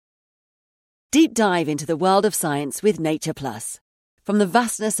Deep dive into the world of science with Nature Plus. From the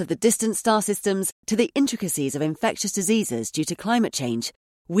vastness of the distant star systems to the intricacies of infectious diseases due to climate change,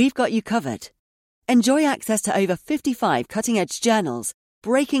 we've got you covered. Enjoy access to over 55 cutting-edge journals,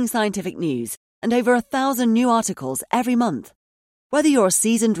 breaking scientific news, and over 1,000 new articles every month. Whether you're a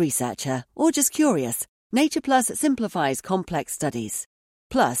seasoned researcher or just curious, Nature Plus simplifies complex studies.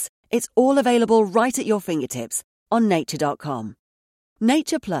 Plus, it's all available right at your fingertips on nature.com.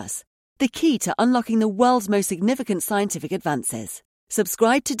 Nature Plus, the key to unlocking the world's most significant scientific advances.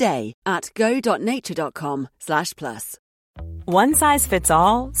 Subscribe today at go.nature.com/plus. One size fits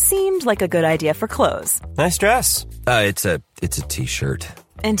all seemed like a good idea for clothes. Nice dress. It's a t-shirt.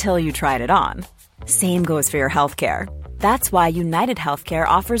 Until you tried it on. Same goes for your healthcare. That's why United Healthcare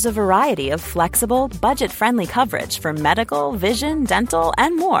offers a variety of flexible, budget-friendly coverage for medical, vision, dental,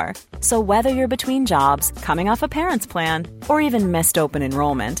 and more. So whether you're between jobs, coming off a parent's plan, or even missed open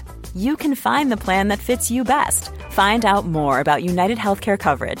enrollment, you can find the plan that fits you best. Find out more about United Healthcare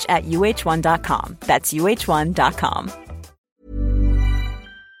coverage at uh1.com. That's uh1.com.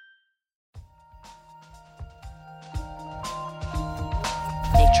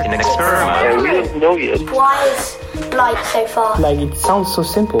 In an experiment. We don't know yet. Why is light so far? Like, it sounds so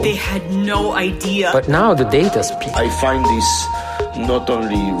simple. They had no idea. But now the data speaks. I find this not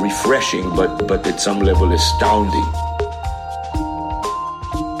only refreshing, but at some level astounding.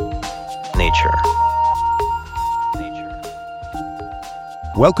 Nature.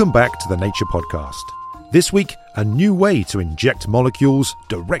 Welcome back to the Nature Podcast. This week, a new way to inject molecules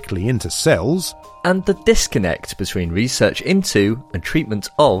directly into cells, and the disconnect between research into and treatment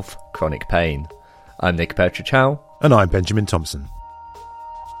of chronic pain. I'm Nick Petrichow. And I'm Benjamin Thompson.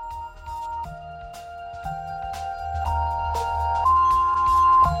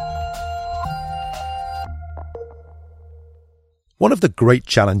 One of the great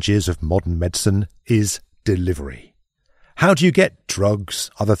challenges of modern medicine is delivery. How do you get drugs,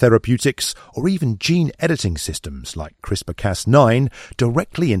 other therapeutics, or even gene editing systems like CRISPR-Cas9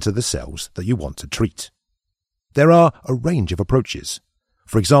 directly into the cells that you want to treat? There are a range of approaches.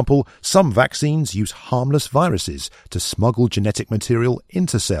 For example, some vaccines use harmless viruses to smuggle genetic material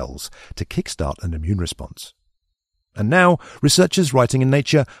into cells to kickstart an immune response. And now, researchers writing in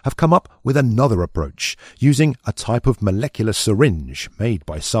Nature have come up with another approach, using a type of molecular syringe made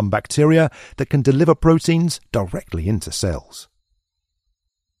by some bacteria that can deliver proteins directly into cells.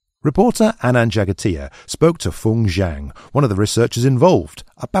 Reporter Anand Jagatia spoke to Feng Zhang, one of the researchers involved,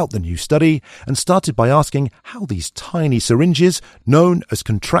 about the new study and started by asking how these tiny syringes, known as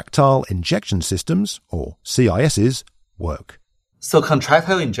contractile injection systems, or CISs, work. So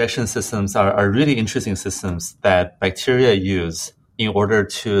contractile injection systems are really interesting systems that bacteria use in order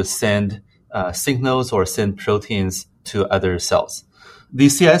to send signals or send proteins to other cells.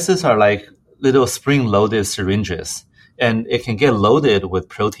 These CISs are like little spring-loaded syringes, and it can get loaded with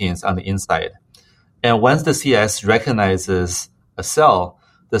proteins on the inside. And once the CIS recognizes a cell,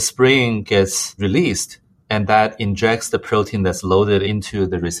 the spring gets released, and that injects the protein that's loaded into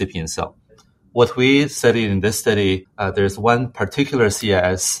the recipient cell. What we studied in this study, there's one particular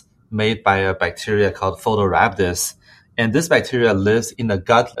CIS made by a bacteria called Photorhabdis, and this bacteria lives in the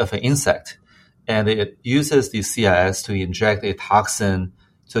gut of an insect, and it uses the CIS to inject a toxin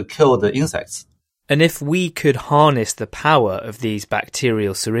to kill the insects. And if we could harness the power of these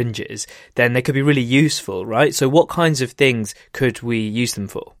bacterial syringes, then they could be really useful, right? So what kinds of things could we use them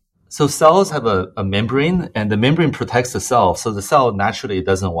for? So cells have a membrane, and the membrane protects the cell. So the cell naturally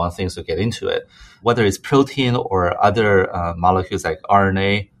doesn't want things to get into it. Whether it's protein or other molecules like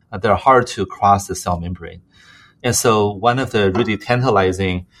RNA, they're hard to cross the cell membrane. And so one of the really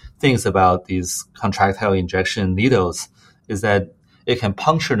tantalizing things about these contractile injection needles is that it can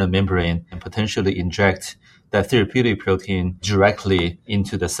puncture the membrane and potentially inject that therapeutic protein directly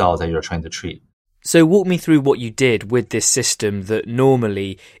into the cells that you're trying to treat. So walk me through what you did with this system that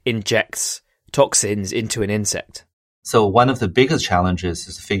normally injects toxins into an insect. So one of the biggest challenges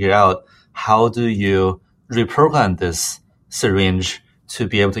is to figure out how do you reprogram this syringe to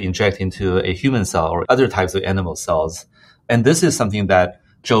be able to inject into a human cell or other types of animal cells. And this is something that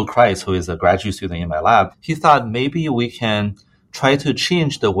Joe Kreis, who is a graduate student in my lab, he thought maybe we can try to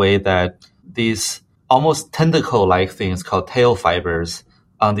change the way that these almost tentacle-like things called tail fibers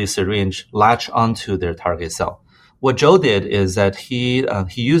on the syringe latch onto their target cell. What Joe did is that he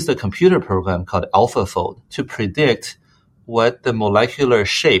used a computer program called AlphaFold to predict what the molecular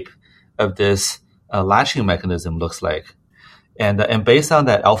shape of this latching mechanism looks like. And based on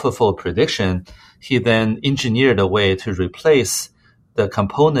that AlphaFold prediction, he then engineered a way to replace the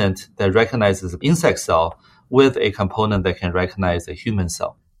component that recognizes an insect cell with a component that can recognize a human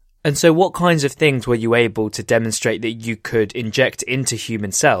cell. And so what kinds of things were you able to demonstrate that you could inject into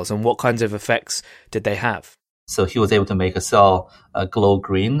human cells, and what kinds of effects did they have? So he was able to make a cell glow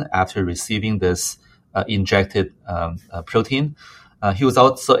green after receiving this injected protein. He was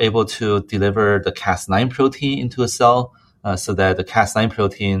also able to deliver the Cas9 protein into a cell so that the Cas9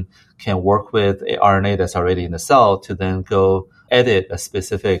 protein can work with a RNA that's already in the cell to then go edit a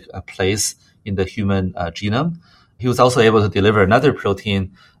specific place in the human genome. He was also able to deliver another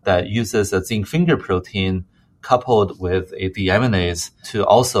protein that uses a zinc finger protein coupled with a deaminase to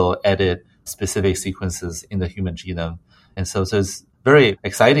also edit specific sequences in the human genome. And so it's very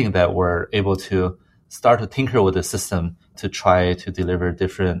exciting that we're able to start to tinker with the system to try to deliver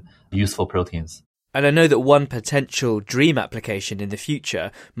different useful proteins. And I know that one potential dream application in the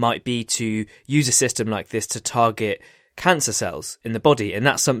future might be to use a system like this to target cancer cells in the body. And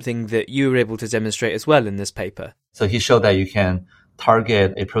that's something that you were able to demonstrate as well in this paper. So he showed that you can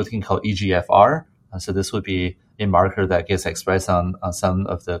target a protein called EGFR. So this would be a marker that gets expressed on some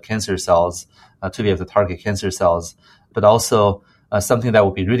of the cancer cells to be able to target cancer cells. But also something that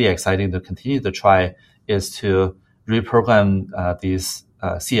would be really exciting to continue to try is to reprogram these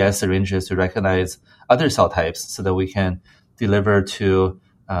CS syringes to recognize other cell types so that we can deliver to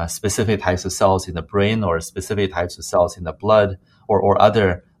specific types of cells in the brain or specific types of cells in the blood or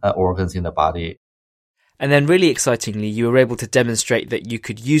other organs in the body. And then really excitingly, you were able to demonstrate that you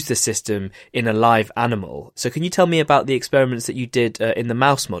could use the system in a live animal. So can you tell me about the experiments that you did in the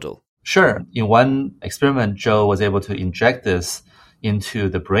mouse model? Sure. In one experiment, Joe was able to inject this into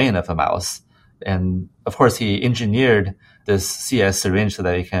the brain of a mouse. And of course, he engineered this CS syringe so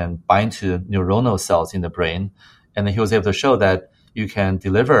that it can bind to neuronal cells in the brain. And then he was able to show that you can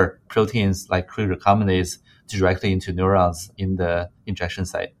deliver proteins like Krieger recombinase directly into neurons in the injection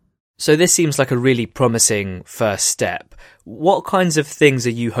site. So this seems like a really promising first step. What kinds of things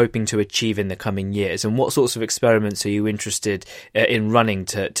are you hoping to achieve in the coming years, and what sorts of experiments are you interested in running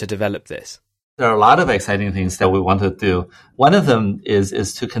to develop this? There are a lot of exciting things that we want to do. One of them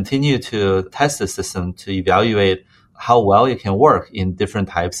is to continue to test the system to evaluate how well it can work in different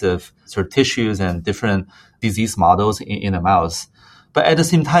types of sort of tissues and different disease models in a mouse. But at the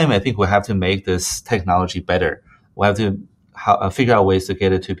same time, I think we have to make this technology better. We have to figure out ways to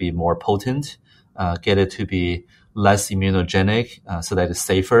get it to be more potent, get it to be less immunogenic so that it's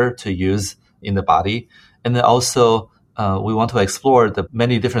safer to use in the body. And then also, we want to explore the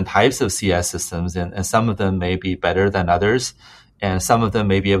many different types of CS systems, and some of them may be better than others, and some of them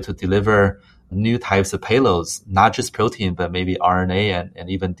may be able to deliver new types of payloads, not just protein, but maybe RNA and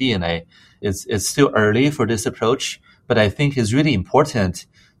even DNA. It's still early for this approach, but I think it's really important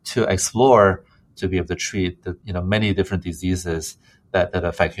to explore to be able to treat the many different diseases that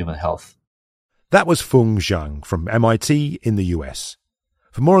affect human health. That was Feng Zhang from MIT in the US.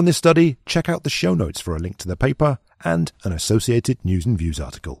 For more on this study, check out the show notes for a link to the paper and an associated News and Views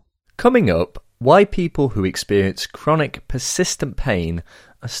article. Coming up, why people who experience chronic persistent pain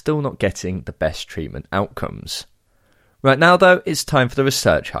are still not getting the best treatment outcomes. Right now, though, it's time for the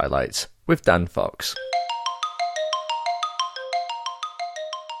research highlights with Dan Fox.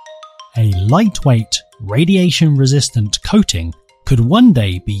 A lightweight, radiation-resistant coating could one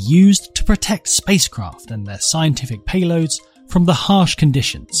day be used to protect spacecraft and their scientific payloads from the harsh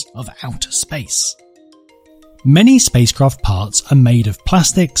conditions of outer space. Many spacecraft parts are made of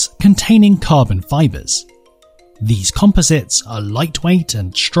plastics containing carbon fibers. These composites are lightweight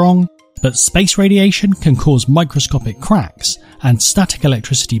and strong, but space radiation can cause microscopic cracks and static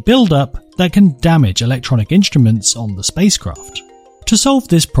electricity buildup that can damage electronic instruments on the spacecraft. To solve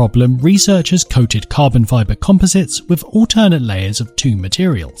this problem, researchers coated carbon fiber composites with alternate layers of two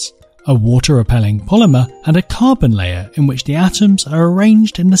materials, a water-repelling polymer and a carbon layer in which the atoms are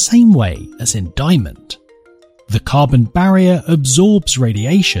arranged in the same way as in diamond. The carbon barrier absorbs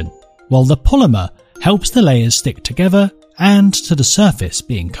radiation, while the polymer helps the layers stick together and to the surface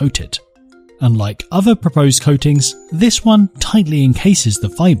being coated. Unlike other proposed coatings, this one tightly encases the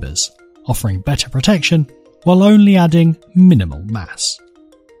fibers, offering better protection while only adding minimal mass.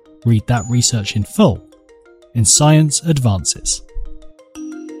 Read that research in full in Science Advances.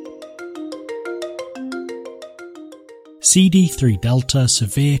 CD3 delta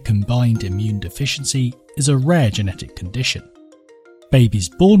severe combined immune deficiency is a rare genetic condition. Babies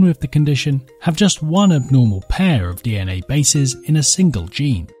born with the condition have just one abnormal pair of DNA bases in a single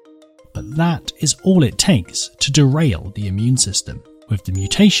gene, but that is all it takes to derail the immune system, with the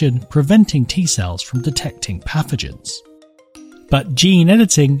mutation preventing T cells from detecting pathogens. But gene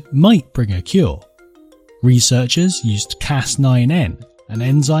editing might bring a cure. Researchers used Cas9n, an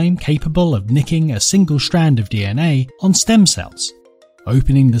enzyme capable of nicking a single strand of DNA on stem cells.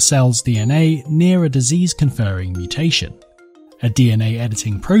 opening the cell's DNA near a disease-conferring mutation. A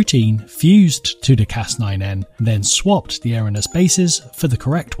DNA-editing protein fused to the Cas9n, then swapped the erroneous bases for the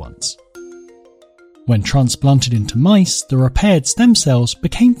correct ones. When transplanted into mice, the repaired stem cells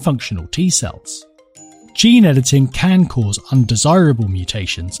became functional T cells. Gene editing can cause undesirable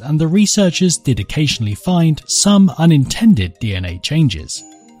mutations, and the researchers did occasionally find some unintended DNA changes.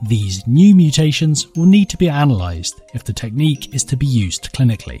 These new mutations will need to be analysed if the technique is to be used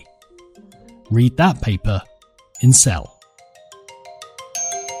clinically. Read that paper in Cell.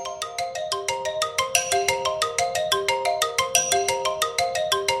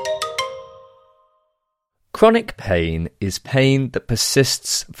 Chronic pain is pain that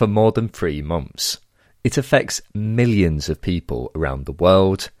persists for more than 3 months. It affects millions of people around the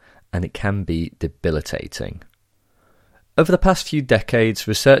world, and it can be debilitating. Over the past few decades,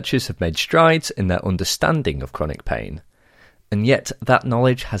 researchers have made strides in their understanding of chronic pain, and yet that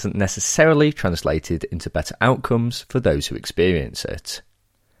knowledge hasn't necessarily translated into better outcomes for those who experience it.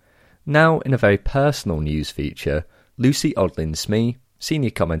 Now, in a very personal news feature, Lucy Odlin-Smee,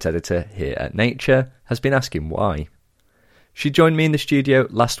 senior comment editor here at Nature, has been asking why. She joined me in the studio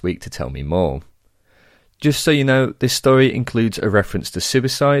last week to tell me more. Just so you know, this story includes a reference to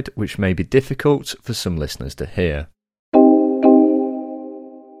suicide, which may be difficult for some listeners to hear.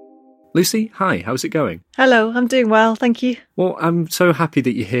 Lucy, hi, how's it going? Hello, I'm doing well, thank you. Well, I'm so happy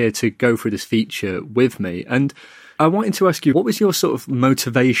that you're here to go through this feature with me, and I wanted to ask you, what was your sort of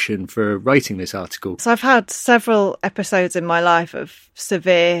motivation for writing this article? So I've had several episodes in my life of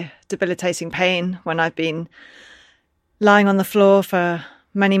severe, debilitating pain when I've been lying on the floor for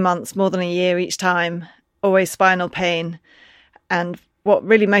many months, more than a year each time, always spinal pain. And what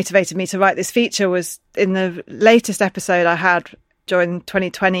really motivated me to write this feature was in the latest episode I had during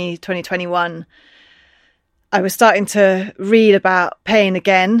 2020, 2021, I was starting to read about pain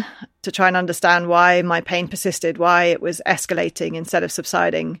again to try and understand why my pain persisted, why it was escalating instead of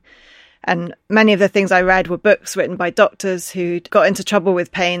subsiding. And many of the things I read were books written by doctors who'd got into trouble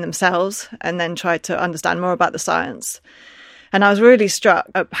with pain themselves and then tried to understand more about the science. And I was really struck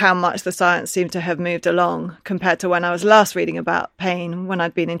at how much the science seemed to have moved along compared to when I was last reading about pain, when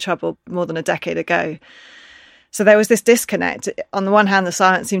I'd been in trouble more than a decade ago. So there was this disconnect. On the one hand, the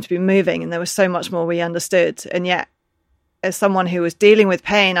science seemed to be moving and there was so much more we understood. And yet, as someone who was dealing with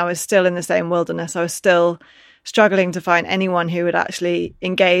pain, I was still in the same wilderness. I was still struggling to find anyone who would actually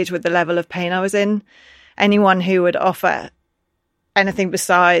engage with the level of pain I was in, anyone who would offer anything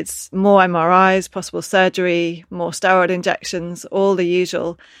besides more MRIs, possible surgery, more steroid injections, all the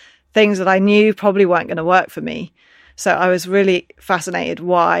usual things that I knew probably weren't going to work for me. So I was really fascinated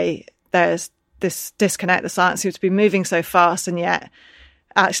why there's this disconnect. The science seems to be moving so fast, and yet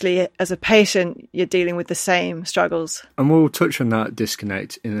actually as a patient you're dealing with the same struggles. And we'll touch on that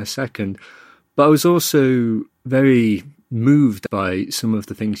disconnect in a second, but I was also very moved by some of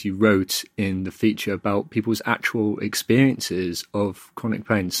the things you wrote in the feature about people's actual experiences of chronic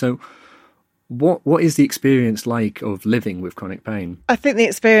pain. So what is the experience like of living with chronic pain? I think the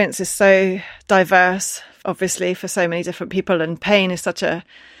experience is so diverse, obviously, for so many different people, and pain is such a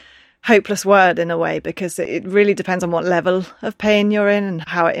hopeless word in a way, because it really depends on what level of pain you're in and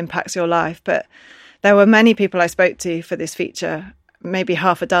how it impacts your life. But there were many people I spoke to for this feature, maybe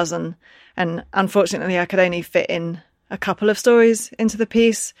half a dozen, and unfortunately I could only fit in a couple of stories into the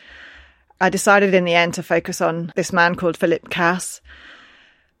piece. I decided in the end to focus on this man called Philip Cass,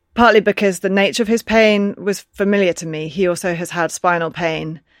 partly because the nature of his pain was familiar to me. He also has had spinal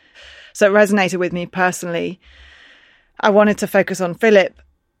pain, so it resonated with me personally. I wanted to focus on Philip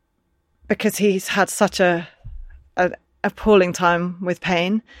because he's had such an appalling time with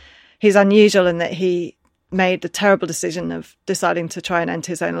pain. He's unusual in that he made the terrible decision of deciding to try and end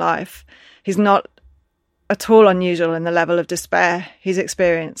his own life. He's not at all unusual in the level of despair he's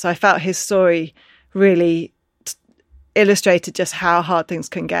experienced. I felt his story really illustrated just how hard things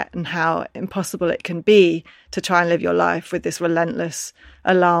can get and how impossible it can be to try and live your life with this relentless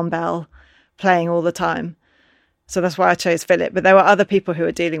alarm bell playing all the time. So that's why I chose Philip. But there were other people who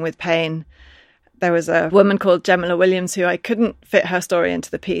were dealing with pain. There was a woman called Gemma Williams who I couldn't fit her story into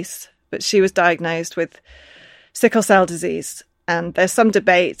the piece, but she was diagnosed with sickle cell disease. And there's some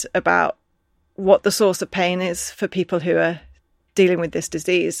debate about what the source of pain is for people who are dealing with this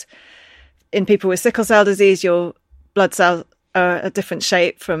disease. In people with sickle cell disease, your blood cells are a different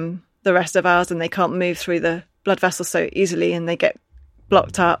shape from the rest of ours, and they can't move through the blood vessels so easily, and they get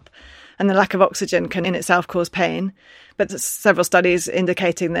blocked up. And the lack of oxygen can in itself cause pain. But there's several studies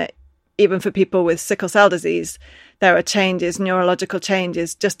indicating that even for people with sickle cell disease, there are changes, neurological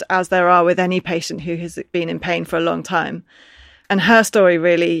changes, just as there are with any patient who has been in pain for a long time. And her story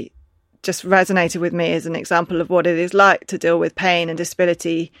really just resonated with me as an example of what it is like to deal with pain and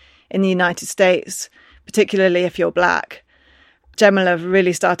disability in the United States, particularly if you're Black. Gemma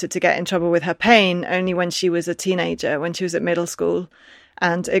really started to get in trouble with her pain only when she was a teenager, when she was at middle school.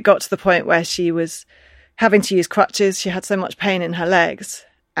 And it got to the point where she was having to use crutches. She had so much pain in her legs,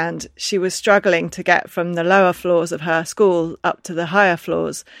 and she was struggling to get from the lower floors of her school up to the higher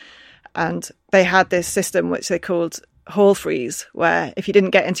floors. And they had this system which they called hall freeze, where if you didn't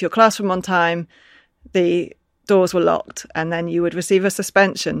get into your classroom on time, the doors were locked, and then you would receive a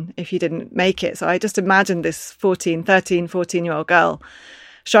suspension if you didn't make it. So I just imagined this 14-year-old girl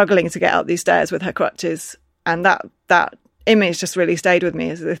struggling to get up these stairs with her crutches. And that image just really stayed with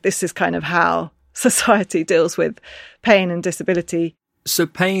me, as if this is kind of how society deals with pain and disability. So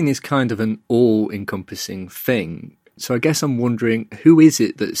pain is kind of an all-encompassing thing. So I guess I'm wondering, who is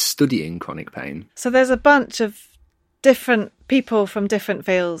it that's studying chronic pain? So there's a bunch of different people from different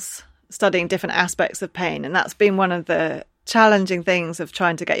fields studying different aspects of pain. And that's been one of the challenging things of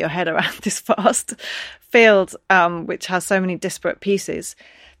trying to get your head around this vast field, which has so many disparate pieces.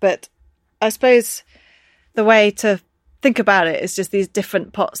 But I suppose the way to think about it is just these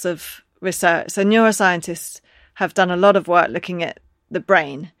different pots of research. So neuroscientists have done a lot of work looking at the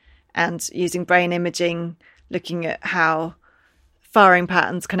brain and using brain imaging, looking at how firing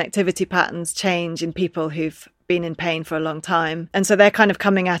patterns, connectivity patterns change in people who've been in pain for a long time. And so they're kind of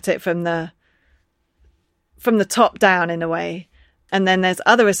coming at it from the top down in a way. And then there's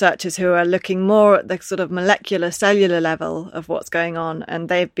other researchers who are looking more at the sort of molecular, cellular level of what's going on. And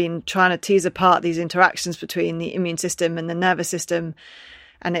they've been trying to tease apart these interactions between the immune system and the nervous system.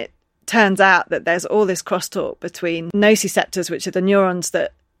 And it turns out that there's all this crosstalk between nociceptors, which are the neurons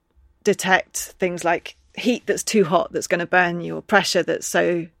that detect things like heat that's too hot that's going to burn you, or pressure that's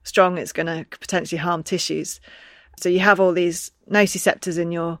so strong it's going to potentially harm tissues. So you have all these nociceptors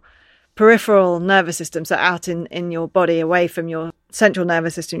in your peripheral nervous system, so out in your body, away from your central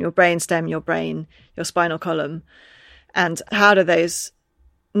nervous system, your brainstem, your brain, your spinal column. And how do those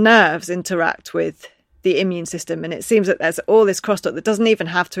nerves interact with the immune system? And it seems that there's all this crosstalk that doesn't even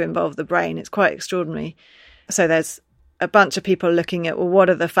have to involve the brain. It's quite extraordinary. So there's a bunch of people looking at, well, what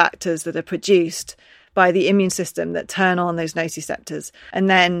are the factors that are produced by the immune system that turn on those nociceptors? And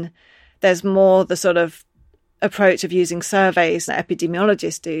then there's more the sort of approach of using surveys that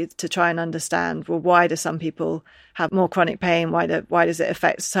epidemiologists do to try and understand, well, why do some people have more chronic pain? Why does it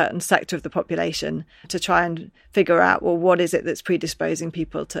affect a certain sector of the population? To try and figure out, well, what is it that's predisposing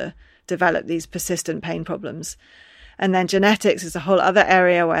people to develop these persistent pain problems? And then genetics is a whole other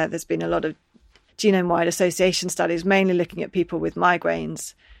area where there's been a lot of genome-wide association studies, mainly looking at people with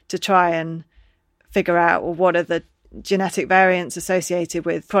migraines, to try and figure out, well, what are the genetic variants associated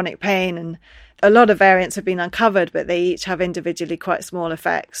with chronic pain? And a lot of variants have been uncovered, but they each have individually quite small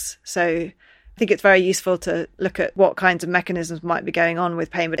effects. So I think it's very useful to look at what kinds of mechanisms might be going on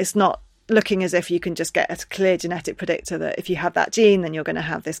with pain, but it's not looking as if you can just get a clear genetic predictor that if you have that gene, then you're going to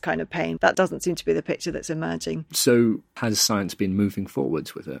have this kind of pain. That doesn't seem to be the picture that's emerging. So has science been moving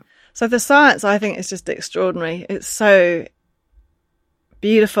forwards with it? So the science, I think, is just extraordinary. It's so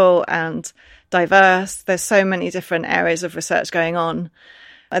beautiful and diverse. There's so many different areas of research going on.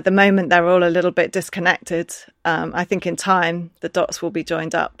 At the moment, they're all a little bit disconnected. I think in time, the dots will be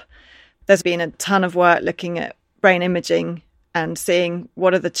joined up. There's been a ton of work looking at brain imaging and seeing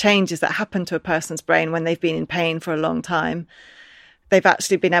what are the changes that happen to a person's brain when they've been in pain for a long time. They've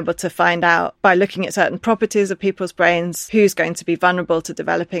actually been able to find out by looking at certain properties of people's brains who's going to be vulnerable to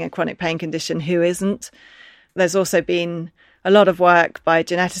developing a chronic pain condition, who isn't. There's also been a lot of work by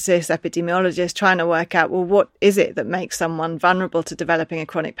geneticists, epidemiologists, trying to work out, well, what is it that makes someone vulnerable to developing a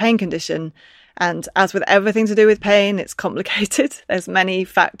chronic pain condition? And as with everything to do with pain, it's complicated. There's many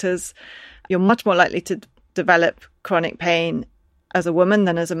factors. You're much more likely to develop chronic pain as a woman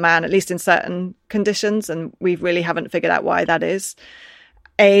than as a man, at least in certain conditions. And we really haven't figured out why that is.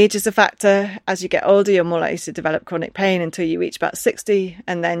 Age is a factor. As you get older, you're more likely to develop chronic pain until you reach about 60,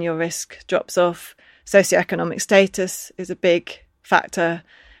 and then your risk drops off. Socioeconomic status is a big factor,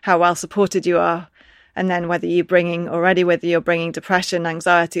 how well supported you are. And then whether you're bringing depression,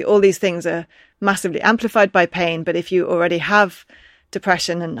 anxiety, all these things are massively amplified by pain. But if you already have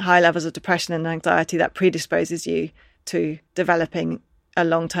depression and high levels of depression and anxiety, that predisposes you to developing a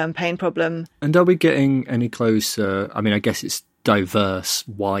long-term pain problem. And are we getting any closer? I mean, I guess it's diverse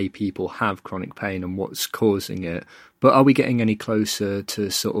why people have chronic pain and what's causing it. But are we getting any closer to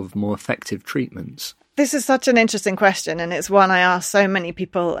sort of more effective treatments? This is such an interesting question, and it's one I asked so many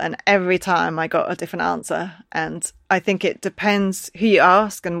people, and every time I got a different answer. And I think it depends who you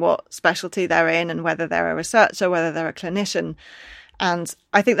ask and what specialty they're in, and whether they're a researcher, whether they're a clinician. And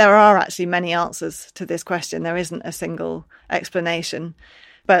I think there are actually many answers to this question. There isn't a single explanation.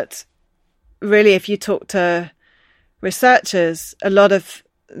 But really, if you talk to researchers, a lot of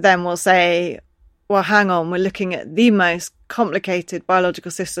them will say, well, hang on, we're looking at the most complicated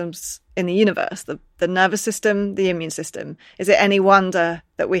biological systems in the universe, the nervous system, the immune system. Is it any wonder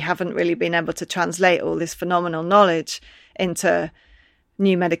that we haven't really been able to translate all this phenomenal knowledge into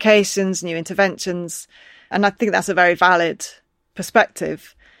new medications, new interventions? And I think that's a very valid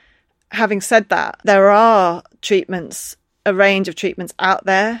perspective. Having said that, there are treatments, a range of treatments out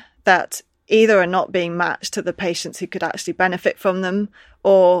there that either are not being matched to the patients who could actually benefit from them,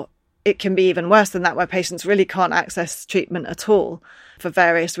 or it can be even worse than that, where patients really can't access treatment at all for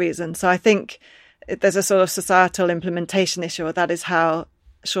various reasons. So I think there's a sort of societal implementation issue, or that is how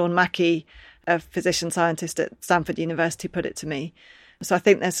Sean Mackey, a physician scientist at Stanford University, put it to me. So I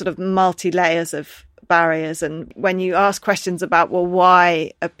think there's sort of multi-layers of barriers. And when you ask questions about, well,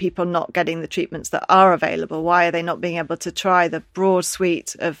 why are people not getting the treatments that are available? Why are they not being able to try the broad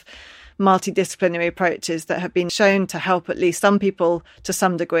suite of multidisciplinary approaches that have been shown to help at least some people to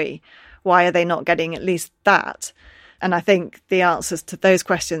some degree? Why are they not getting at least that? And I think the answers to those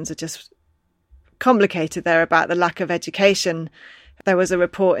questions are just complicated. They're about the lack of education. There was a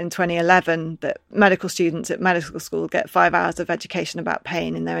report in 2011 that medical students at medical school get 5 hours of education about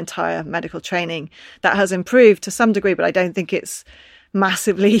pain in their entire medical training. That has improved to some degree, but I don't think it's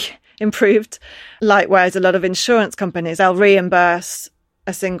massively improved. Likewise, a lot of insurance companies, they'll reimburse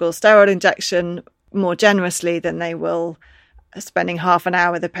a single steroid injection more generously than they will spending half an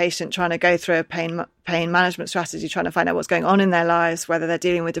hour with a patient trying to go through a pain management strategy, trying to find out what's going on in their lives, whether they're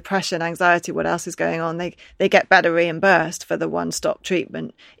dealing with depression, anxiety, what else is going on. They get better reimbursed for the one-stop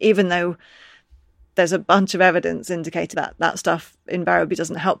treatment, even though there's a bunch of evidence indicating that that stuff invariably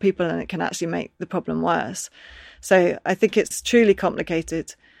doesn't help people and it can actually make the problem worse. So I think it's truly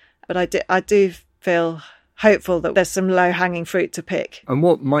complicated, but I do feel hopeful that there's some low-hanging fruit to pick. And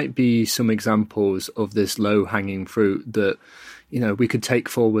what might be some examples of this low-hanging fruit that, we could take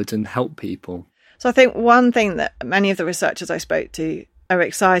forward and help people? So I think one thing that many of the researchers I spoke to are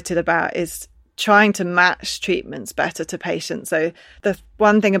excited about is trying to match treatments better to patients. So the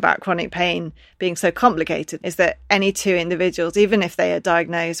one thing about chronic pain being so complicated is that any two individuals, even if they are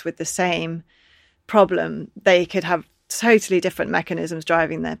diagnosed with the same problem, they could have totally different mechanisms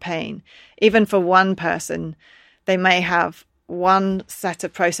driving their pain. Even for one person, they may have one set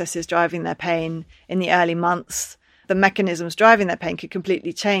of processes driving their pain in the early months. The mechanisms driving their pain could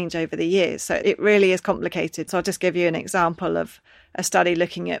completely change over the years. So it really is complicated. So I'll just give you an example of a study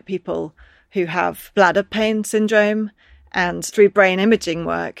looking at people who have bladder pain syndrome. And through brain imaging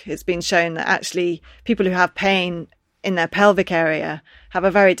work, it's been shown that actually people who have pain in their pelvic area have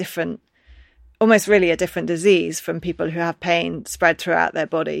a very different, almost really a different disease from people who have pain spread throughout their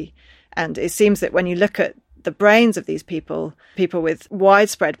body. And it seems that when you look at the brains of these people with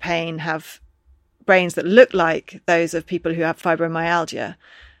widespread pain have brains that look like those of people who have fibromyalgia,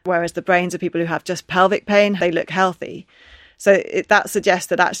 whereas the brains of people who have just pelvic pain, they look healthy. So that suggests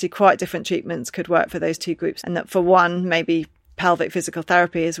that actually quite different treatments could work for those two groups, and that for one, maybe pelvic physical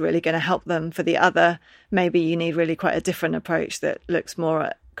therapy is really going to help them. For the other, maybe you need really quite a different approach that looks more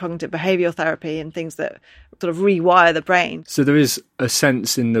at cognitive behavioural therapy and things that sort of rewire the brain. So there is a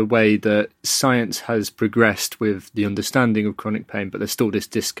sense in the way that science has progressed with the understanding of chronic pain, but there's still this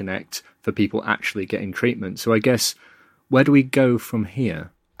disconnect for people actually getting treatment. So I guess, where do we go from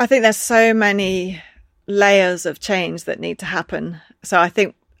here? I think there's so many layers of change that need to happen. So I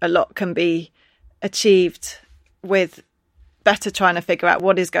think a lot can be achieved with better trying to figure out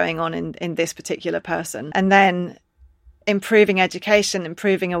what is going on in this particular person. And then improving education,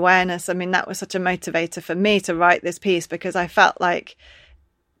 improving awareness. I mean, that was such a motivator for me to write this piece, because I felt like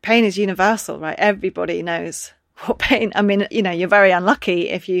pain is universal, right? Everybody knows what pain. I mean, you're very unlucky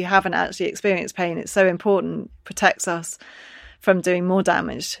if you haven't actually experienced pain. It's so important, it protects us from doing more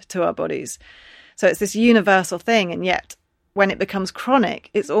damage to our bodies. So it's this universal thing. And yet when it becomes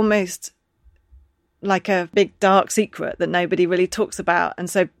chronic, it's almost like a big dark secret that nobody really talks about. And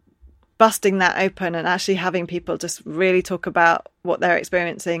so busting that open and actually having people just really talk about what they're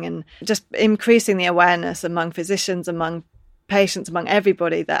experiencing, and just increasing the awareness among physicians, among patients, among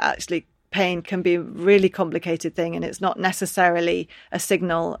everybody, that actually pain can be a really complicated thing, and it's not necessarily a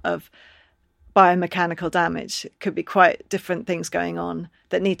signal of biomechanical damage. It could be quite different things going on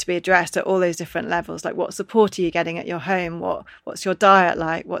that need to be addressed at all those different levels. Like, what support are you getting at your home? What's your diet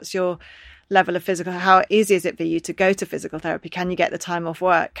like? What's your level of physical, how easy is it for you to go to physical therapy? Can you get the time off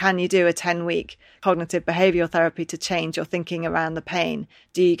work? Can you do a 10-week cognitive behavioural therapy to change your thinking around the pain?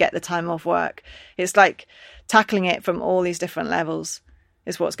 Do you get the time off work? It's like tackling it from all these different levels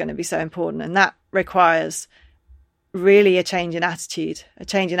is what's going to be so important. And that requires really a change in attitude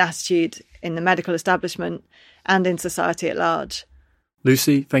in the medical establishment and in society at large.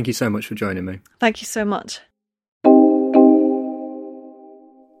 Lucy, thank you so much for joining me. Thank you so much.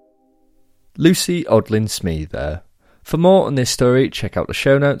 Lucy Odlin-Smee there. For more on this story, check out the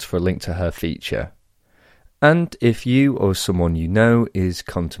show notes for a link to her feature. And if you or someone you know is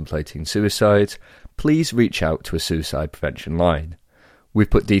contemplating suicide, please reach out to a suicide prevention line. We've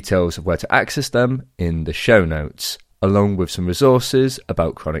put details of where to access them in the show notes, along with some resources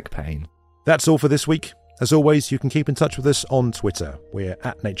about chronic pain. That's all for this week. As always, you can keep in touch with us on Twitter. We're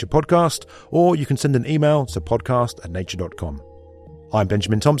at Nature Podcast, or you can send an email to podcast@nature.com. I'm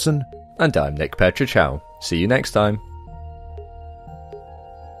Benjamin Thompson. And I'm Nick Petrichow. See you next time.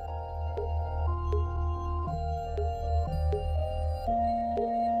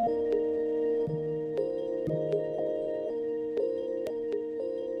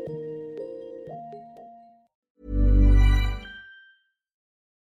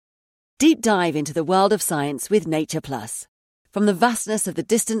 Deep dive into the world of science with Nature Plus. From the vastness of the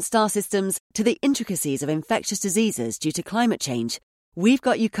distant star systems to the intricacies of infectious diseases due to climate change, we've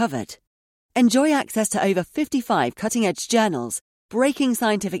got you covered. Enjoy access to over 55 cutting-edge journals, breaking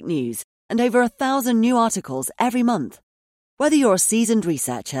scientific news, and over 1,000 new articles every month. Whether you're a seasoned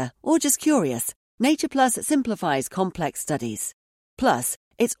researcher or just curious, Nature Plus simplifies complex studies. Plus,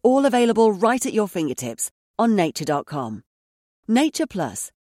 it's all available right at your fingertips on nature.com. Nature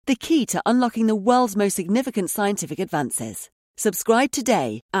Plus, the key to unlocking the world's most significant scientific advances. Subscribe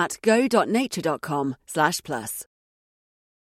today at go.nature.com/plus.